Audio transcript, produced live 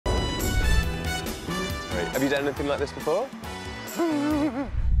Have you done anything like this before?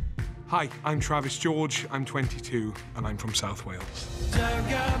 Hi, I'm Travis George, I'm 22, and I'm from South Wales.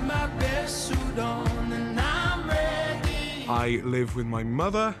 I live with my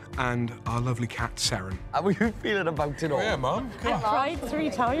mother and our lovely cat, Seren. How are you feeling about it all? Yeah, Mum. I've cried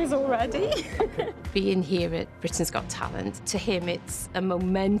 3 times already. Being here at Britain's Got Talent, to him it's a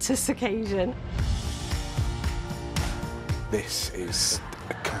momentous occasion. This is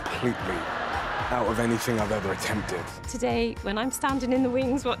completely out of anything I've ever attempted. Today, when I'm standing in the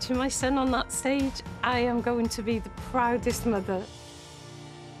wings watching my son on that stage, I am going to be the proudest mother.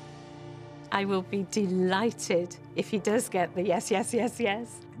 I will be delighted if he does get the yes, yes, yes,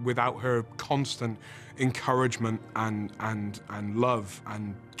 yes. Without her constant encouragement and love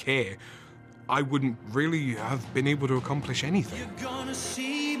and care, I wouldn't really have been able to accomplish anything. You're gonna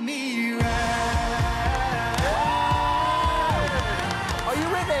see me right. Are you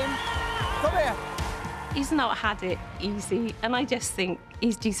with him? Come here. He's not had it easy, and I just think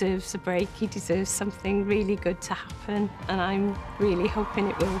he deserves a break. He deserves something really good to happen, and I'm really hoping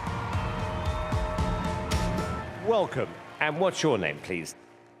it will. Welcome. And what's your name, please?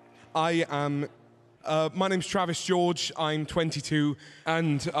 I am... my name's Travis George, I'm 22,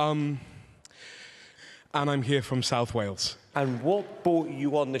 and I'm here from South Wales. And what brought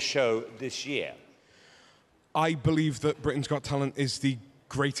you on the show this year? I believe that Britain's Got Talent is the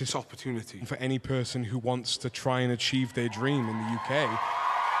greatest opportunity for any person who wants to try and achieve their dream in the UK.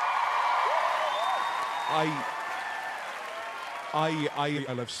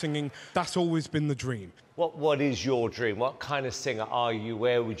 I love singing. That's always been the dream. What is your dream? What kind of singer are you?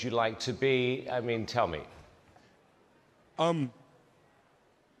 Where would you like to be? I mean, tell me.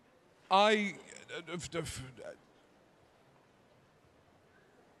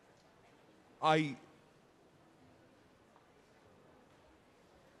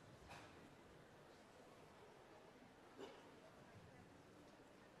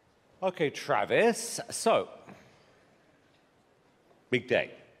 Okay, Travis. So, big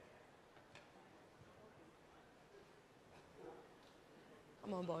day.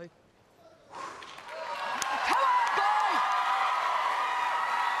 Come on, boy.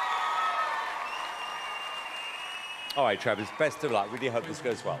 All right, Travis, best of luck. Really hope this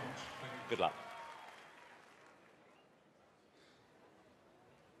goes well. Good luck.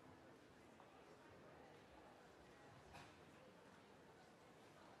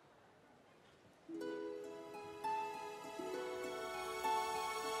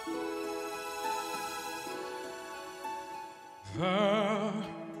 There,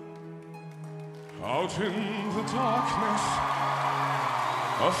 out in the darkness,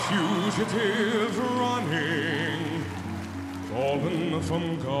 a fugitive running, fallen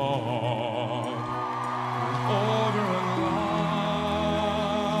from God, order and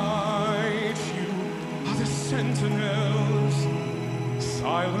light. You are the sentinels,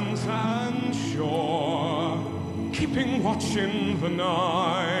 silent and sure, keeping watch in the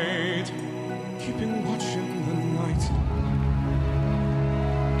night, keeping watch in the night.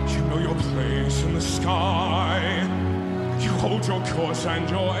 Know your place in the sky. You hold your course and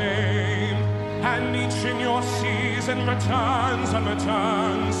your aim, and each in your season returns and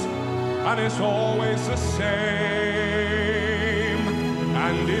returns, and is always the same.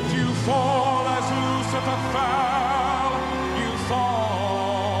 And if you fall as Lucifer fell, you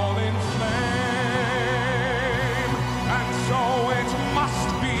fall in flame. And so it must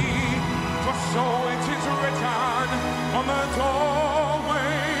be, for so it is written on the doorway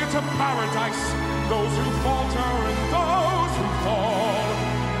to paradise. Those who falter and those who fall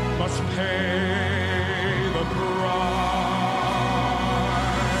must pay the price.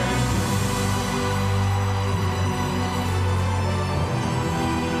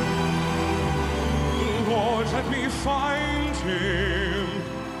 Lord, let me find him,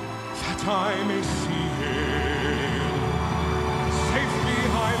 that I may see him, safe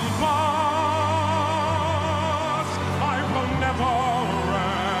behind bars. I will never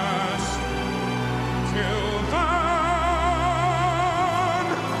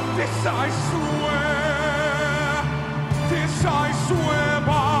this I swear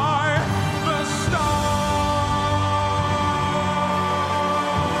by the stars.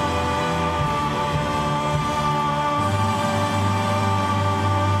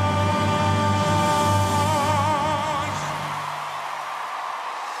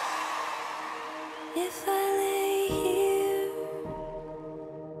 If I lay here,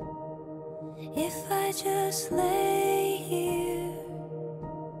 if I just lay here,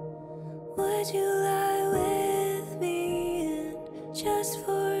 would you lie with me and just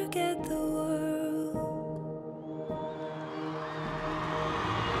forget the world?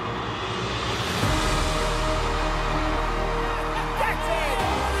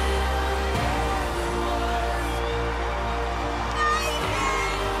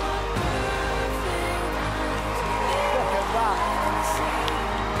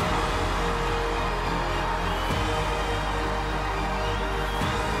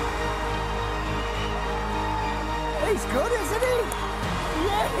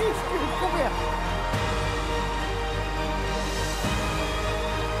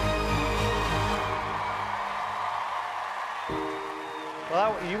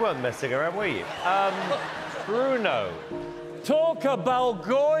 You weren't messing around, were you? Bruno. Talk about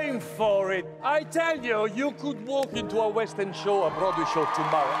going for it. I tell you, you could walk into a West End show, a Broadway show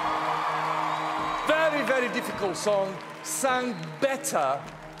tomorrow. Very, very difficult song, sang better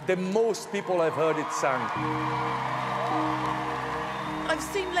than most people have heard it sung. I've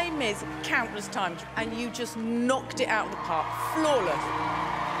seen Les Mis countless times, and you just knocked it out of the park. Flawless.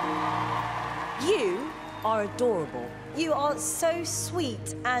 You are adorable. You are so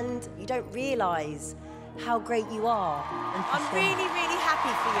sweet, and you don't realise how great you are. I'm really, really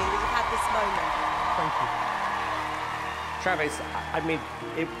happy for you that you've had this moment. Travis, I mean,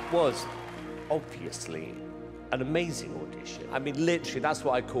 it was obviously an amazing audition. I mean, literally, that's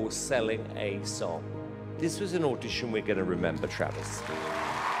what I call selling a song. This was an audition we're going to remember, Travis.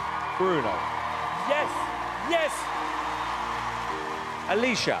 Bruno. Yes, yes.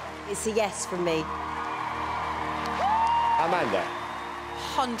 Alicia. It's a yes from me. Amanda.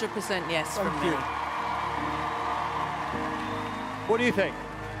 100% yes from me. What do you think?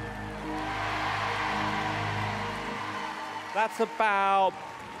 That's about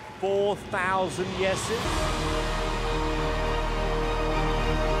 4,000 yeses.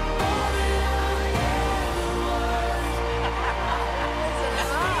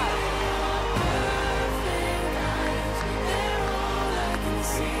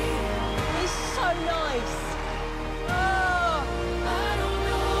 It's so nice.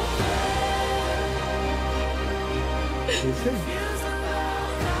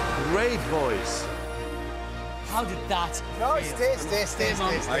 Great voice. How did that? No, it's this.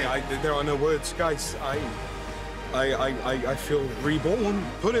 There are no words, guys. I feel reborn.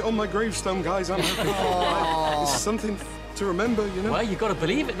 Put it on my gravestone, guys. I'm happy. It's something to remember, you know. Well, you've got to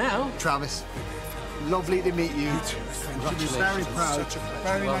believe it now. Travis, lovely to meet you. You too. Very proud.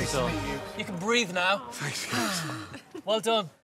 Very nice to meet you. You can breathe now. Thanks, guys. Well done.